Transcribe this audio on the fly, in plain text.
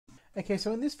Okay,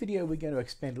 so in this video we're going to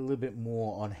expand a little bit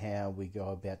more on how we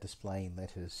go about displaying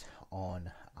letters on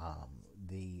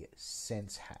the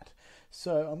Sense Hat.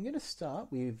 So I'm going to start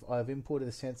with, I've imported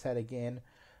the Sense Hat again,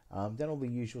 done all the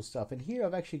usual stuff, and here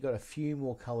I've actually got a few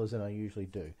more colors than I usually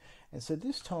do. And so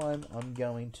this time I'm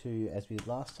going to, as we did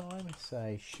last time,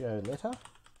 say show letter.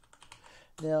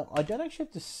 Now I don't actually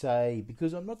have to say,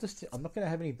 because I'm not going to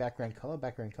have any background color.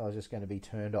 Background color is just going to be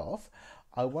turned off.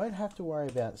 I won't have to worry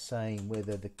about saying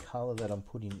whether the color that I'm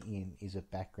putting in is a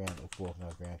background or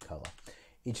foreground color.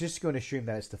 It's just going to assume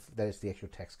that it's the actual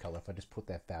text color if I just put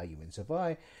that value in. So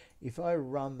if I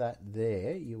run that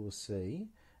there, you will see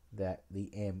that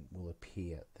the M will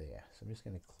appear there. So I'm just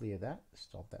going to clear that,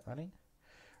 stop that running.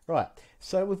 Right,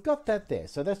 so we've got that there.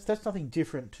 So that's nothing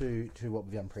different to what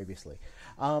we've done previously.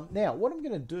 Now, what I'm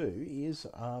going to do is,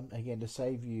 again, to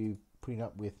save you putting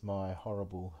up with my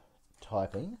horrible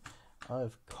typing,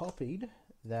 I've copied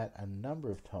that a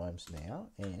number of times now,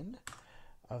 and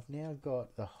I've now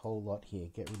got the whole lot here.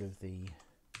 Get rid of the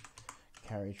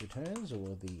carriage returns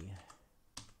or the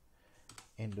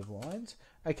end of lines.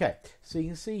 Okay, so you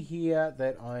can see here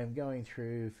that I'm going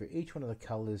through for each one of the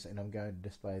colors, and I'm going to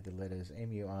display the letters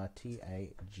M-U-R-T-A-G-H.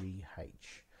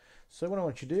 So what I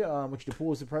want you to do, I want you to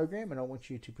pause the program, and I want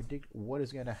you to predict what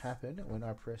is going to happen when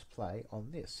I press play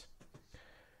on this.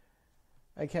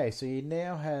 Okay, so you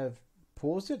now have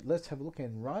paused it. Let's have a look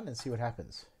and run and see what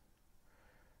happens.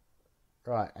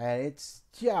 Right, and it's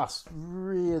just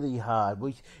really hard.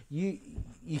 You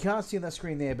can't see on that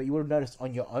screen there, but you would have noticed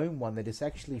on your own one that it's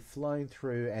actually flown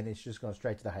through and it's just gone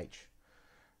straight to the H.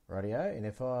 Rightio, and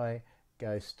if I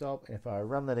go stop and if I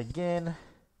run that again,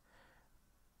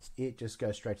 it just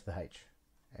goes straight to the H.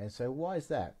 And so why is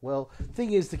that? Well, the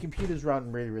thing is, the computers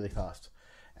run really, really fast,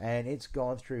 and it's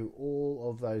gone through all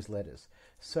of those letters.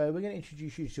 So we're going to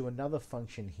introduce you to another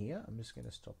function here. I'm just going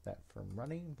to stop that from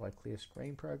running by clear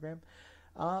screen program.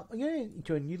 I'm going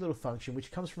into a new little function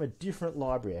which comes from a different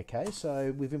library. Okay,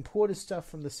 so we've imported stuff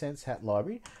from the Sense Hat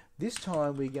library. This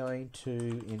time we're going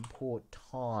to import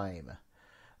time.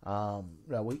 From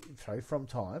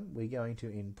time we're going to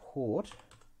import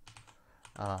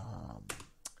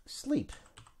sleep.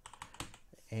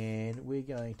 And we're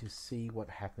going to see what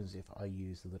happens if I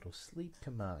use the little sleep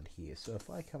command here. So if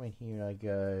I come in here and I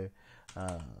go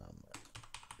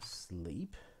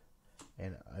sleep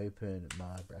and open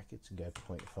my brackets and go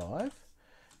 0.5,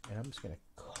 and I'm just going to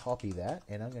copy that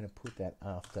and I'm going to put that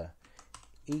after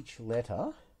each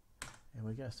letter, and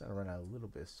we're going to start to run a little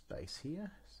bit of space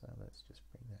here. So let's just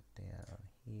bring that down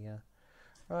here.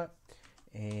 Right,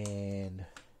 and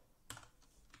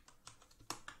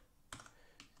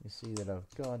you see that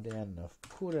I've gone down and I've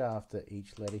put it after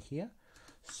each letter here.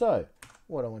 So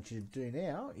what I want you to do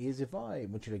now is, I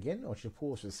want you to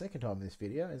pause for the second time in this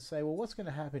video and say, well, what's going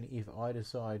to happen if I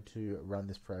decide to run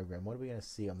this program? What are we going to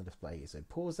see on the display here? So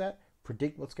pause that,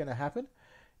 predict what's going to happen,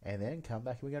 and then come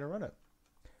back and we're going to run it.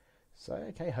 So,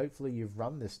 okay, hopefully you've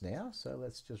run this now. So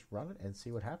let's just run it and see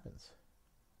what happens.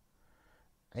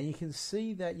 And you can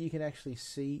see that you can actually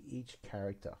see each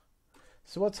character.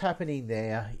 So what's happening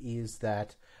there is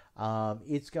that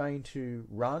it's going to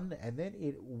run and then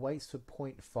it waits for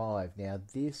 0.5. Now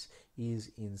this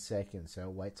is in seconds, so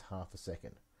it waits half a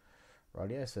second.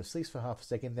 Rightio, so sleeps for half a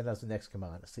second, then does the next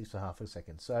command. It sleeps for half a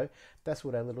second. So that's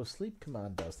what our little sleep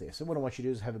command does there. So what I want you to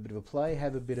do is have a bit of a play,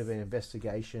 have a bit of an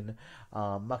investigation,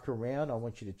 muck around. I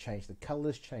want you to change the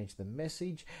colors, change the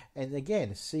message, and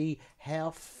again, see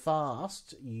how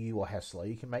fast or how slow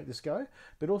you can make this go,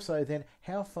 but also then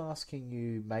how fast can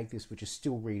you make this which is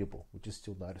still readable, which is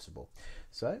still noticeable.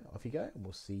 So off you go, and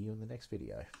we'll see you in the next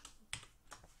video.